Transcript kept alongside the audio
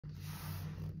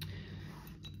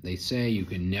they say you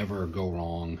can never go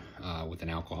wrong with an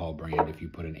alcohol brand if you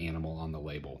put an animal on the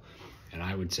label. And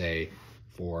I would say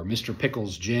for Mr.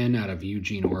 Pickles Gin out of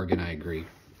Eugene, Oregon, I agree.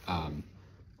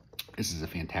 This is a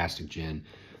fantastic gin,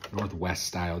 Northwest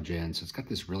style gin. So it's got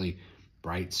this really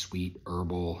bright, sweet,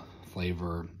 herbal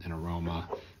flavor and aroma.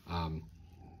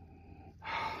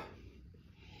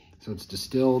 So it's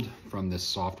distilled from this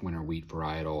soft winter wheat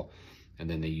varietal, and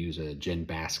then they use a gin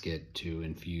basket to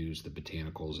infuse the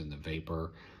botanicals in the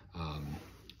vapor.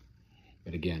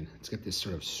 But again, it's got this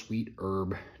sort of sweet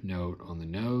herb note on the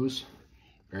nose,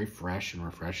 very fresh and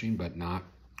refreshing, but not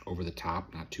over the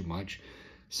top, not too much.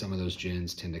 Some of those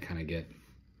gins tend to kind of get,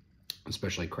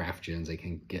 especially craft gins, they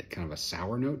can get kind of a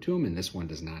sour note to them, and this one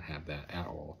does not have that at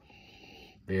all.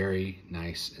 Very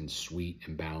nice and sweet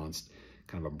and balanced,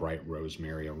 kind of a bright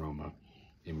rosemary aroma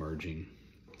emerging.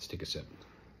 Let's take a sip.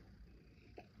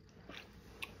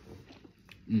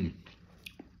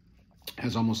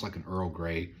 Has almost like an Earl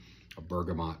Grey, a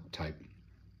bergamot type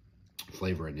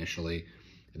flavor initially,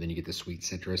 and then you get the sweet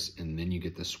citrus, and then you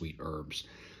get the sweet herbs.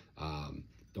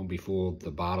 Don't be fooled,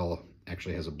 the bottle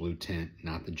actually has a blue tint,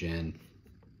 not the gin.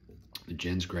 The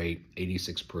gin's great,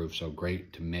 86 proof, so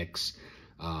great to mix,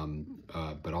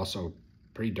 but also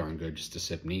pretty darn good just to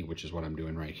sip neat, which is what I'm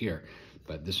doing right here.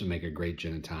 But this would make a great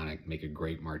gin and tonic, make a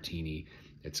great martini.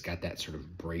 It's got that sort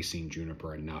of bracing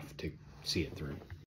juniper enough to see it through.